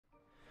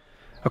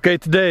Okay,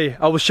 today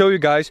I will show you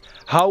guys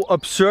how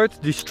absurd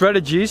the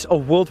strategies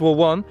of World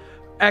War I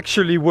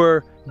actually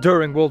were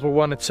during World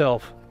War I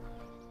itself.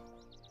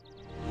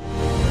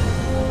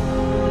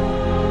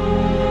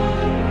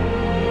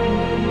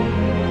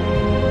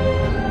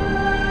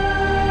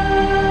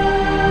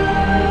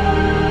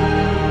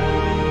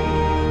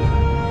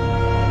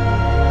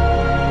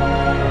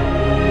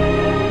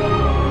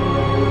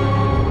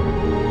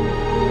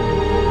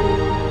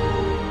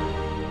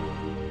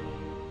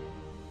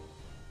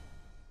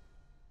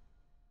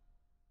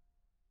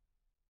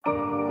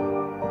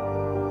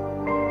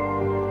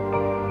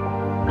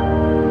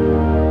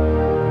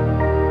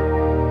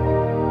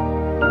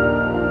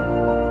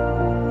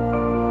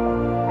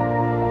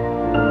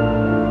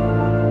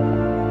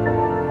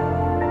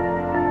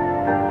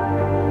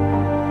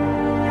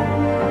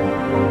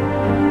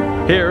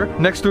 Here,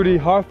 next to the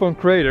Hawthorne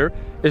crater,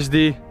 is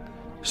the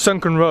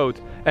Sunken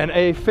Road, and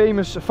a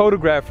famous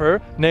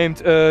photographer named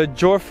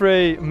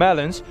Geoffrey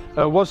Malins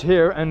was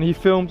here, and he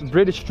filmed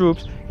British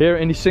troops here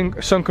in the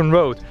Sunken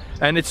Road,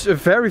 and it's a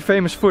very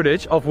famous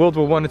footage of World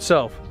War I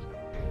itself.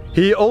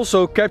 He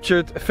also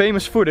captured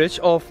famous footage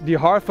of the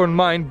Hawthorne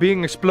mine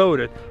being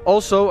exploded,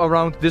 also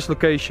around this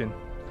location.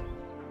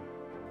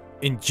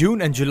 In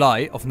June and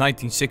July of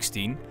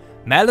 1916,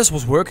 Malins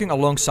was working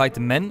alongside the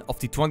men of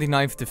the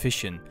 29th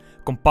Division,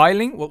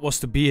 compiling what was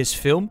to be his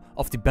film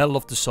of the Battle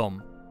of the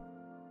Somme.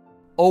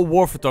 All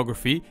war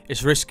photography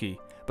is risky,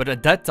 but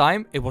at that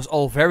time it was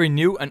all very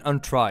new and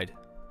untried.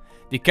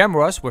 The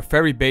cameras were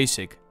very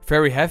basic,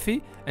 very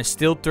heavy and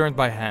still turned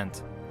by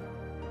hand.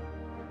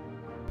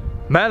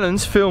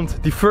 Malins filmed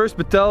the 1st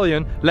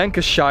Battalion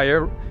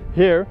Lancashire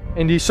here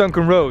in the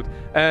Sunken Road,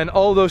 and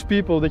all those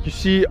people that you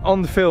see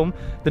on the film,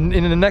 in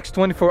the next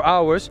 24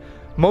 hours,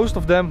 most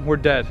of them were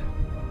dead.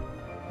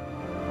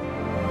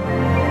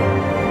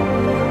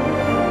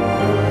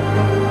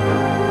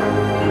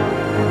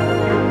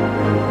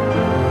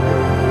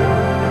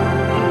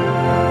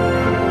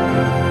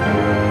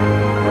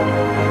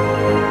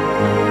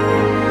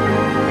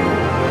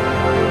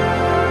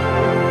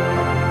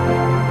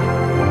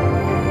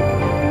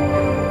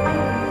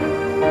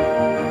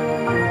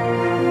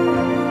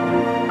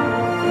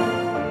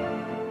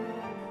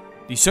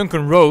 The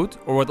Sunken Road,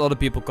 or what other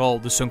people call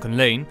the Sunken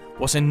Lane,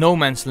 was in no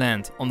man's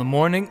land on the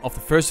morning of the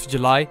 1st of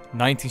July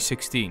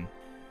 1916.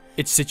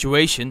 Its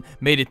situation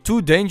made it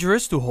too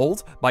dangerous to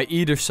hold by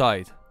either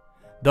side,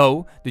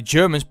 though the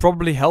Germans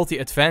probably held the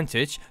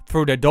advantage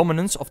through their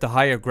dominance of the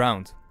higher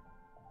ground.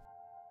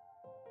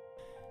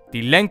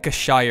 The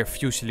Lancashire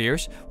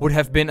Fusiliers would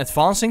have been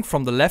advancing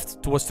from the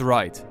left towards the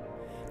right.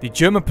 The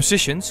German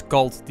positions,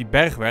 called the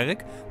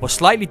Bergwerk, was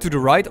slightly to the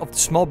right of the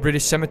small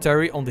British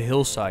cemetery on the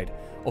hillside,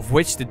 of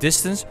which the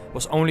distance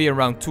was only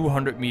around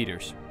 200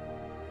 meters.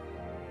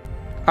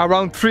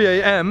 Around 3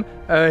 AM,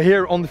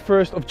 here on the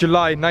 1st of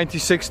July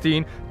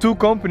 1916, two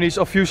companies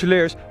of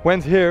Fusiliers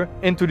went here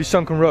into the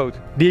Sunken Road.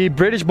 The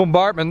British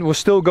bombardment was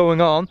still going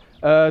on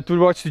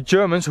towards the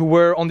Germans, who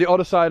were on the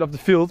other side of the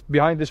field.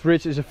 Behind this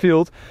ridge is a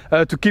field,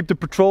 to keep the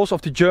patrols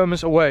of the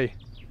Germans away.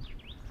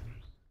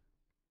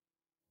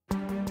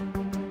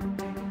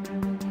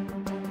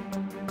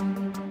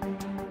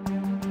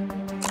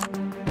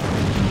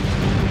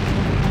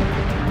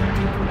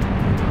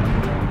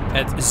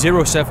 At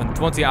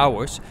 07:20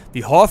 hours,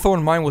 the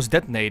Hawthorne mine was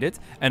detonated,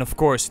 and of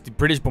course the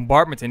British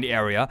bombardment in the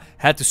area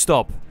had to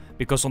stop,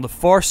 because on the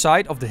far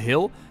side of the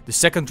hill the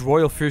 2nd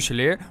Royal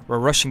Fusilier were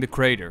rushing the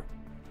crater.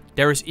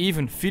 There is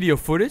even video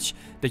footage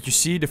that you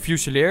see the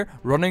Fusilier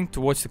running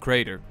towards the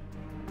crater.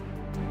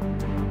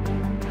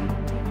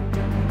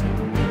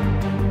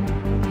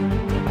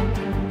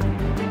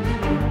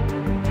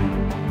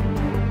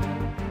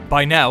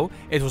 By now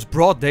it was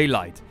broad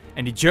daylight,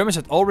 and the Germans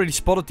had already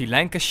spotted the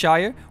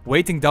Lancashire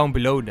waiting down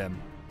below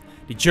them.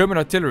 The German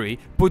artillery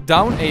put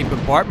down a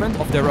bombardment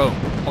of their own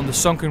on the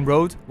Sunken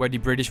Road where the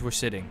British were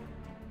sitting.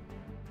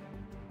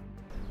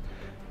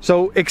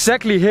 So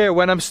exactly here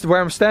where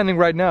I'm standing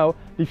right now,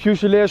 the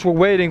Fusiliers were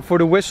waiting for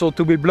the whistle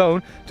to be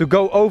blown to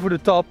go over the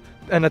top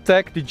and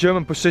attack the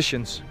German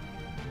positions.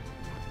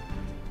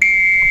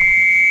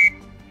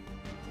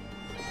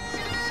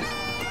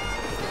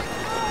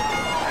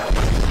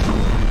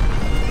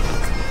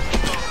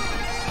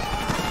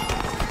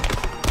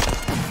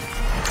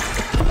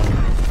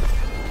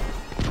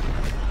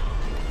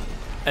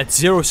 At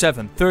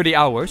 07:30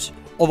 hours,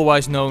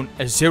 otherwise known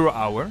as 0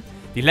 hour,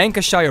 the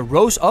Lancashire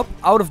rose up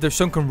out of their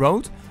Sunken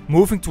Road,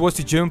 moving towards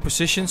the German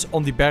positions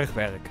on the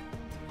Bergwerk.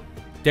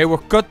 They were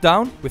cut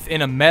down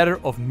within a matter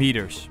of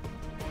meters.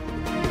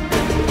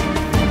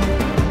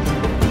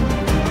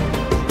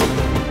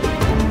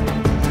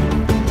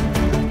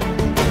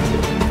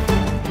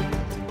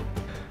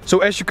 So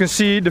as you can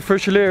see, the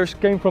Fusiliers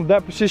came from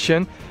that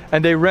position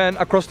and they ran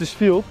across this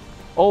field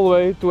all the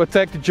way to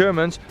attack the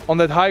Germans on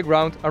that high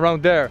ground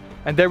around there.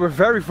 And they were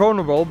very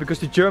vulnerable because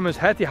the Germans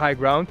had the high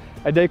ground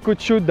and they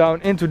could shoot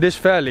down into this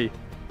valley.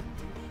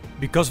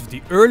 Because of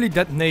the early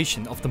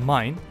detonation of the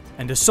mine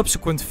and the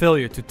subsequent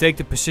failure to take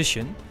the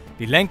position,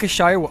 the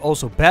Lancashire were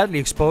also badly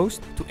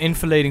exposed to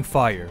enfilading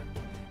fire.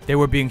 They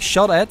were being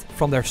shot at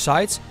from their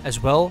sides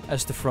as well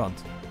as the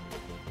front.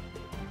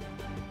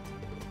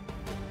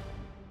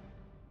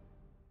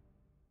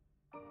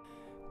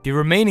 The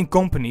remaining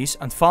companies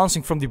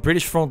advancing from the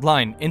British front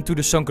line into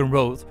the Sunken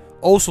Road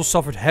also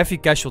suffered heavy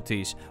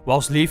casualties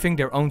whilst leaving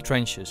their own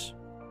trenches.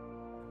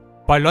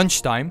 By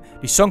lunchtime,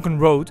 the Sunken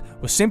Road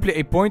was simply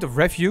a point of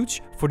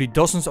refuge for the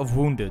dozens of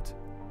wounded.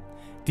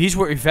 These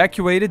were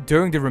evacuated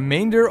during the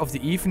remainder of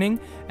the evening,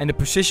 and the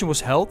position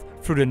was held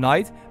through the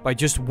night by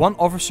just 1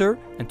 officer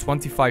and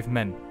 25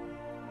 men.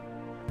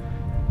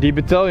 The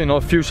battalion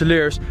of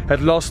Fusiliers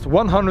had lost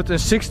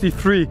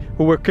 163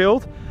 who were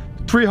killed,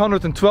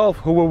 312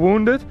 who were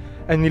wounded,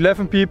 and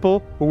 11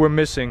 people who were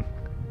missing.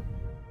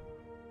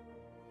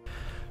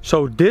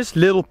 So this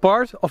little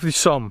part of the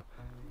Somme,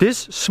 this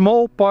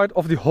small part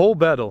of the whole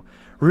battle,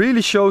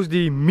 really shows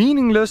the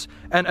meaningless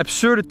and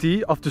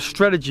absurdity of the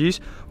strategies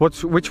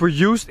which were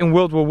used in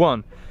World War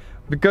I.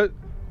 Because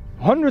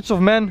hundreds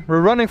of men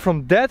were running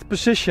from that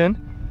position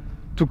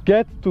to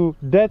get to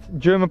that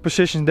German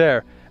position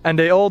there. And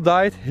they all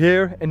died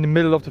here in the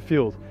middle of the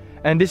field.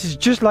 And this is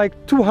just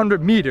like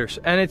 200 meters,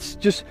 and it's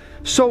just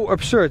so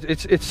absurd.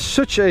 It's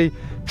such a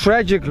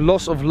tragic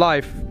loss of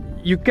life.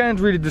 You can't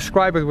really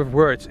describe it with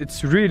words.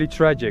 It's really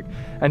tragic,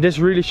 and this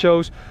really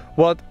shows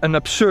what an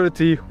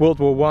absurdity World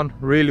War I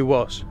really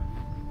was.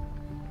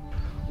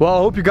 Well, I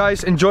hope you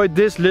guys enjoyed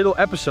this little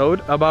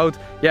episode about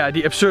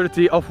the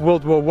absurdity of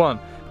World War I,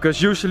 because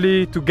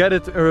usually to get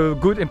it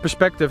good in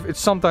perspective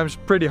it's sometimes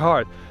pretty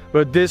hard,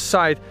 but this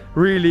side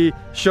really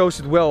shows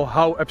it well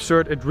how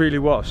absurd it really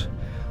was.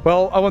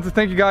 Well, I want to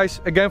thank you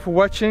guys again for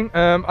watching.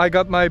 I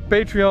got my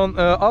Patreon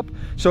up,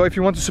 so if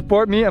you want to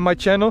support me and my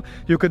channel,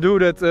 you can do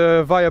that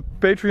via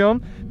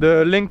Patreon.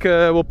 The link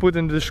we'll put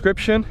in the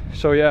description.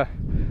 So yeah,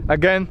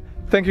 again,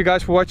 thank you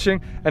guys for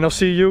watching, and I'll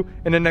see you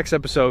in the next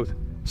episode.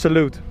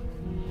 Salute!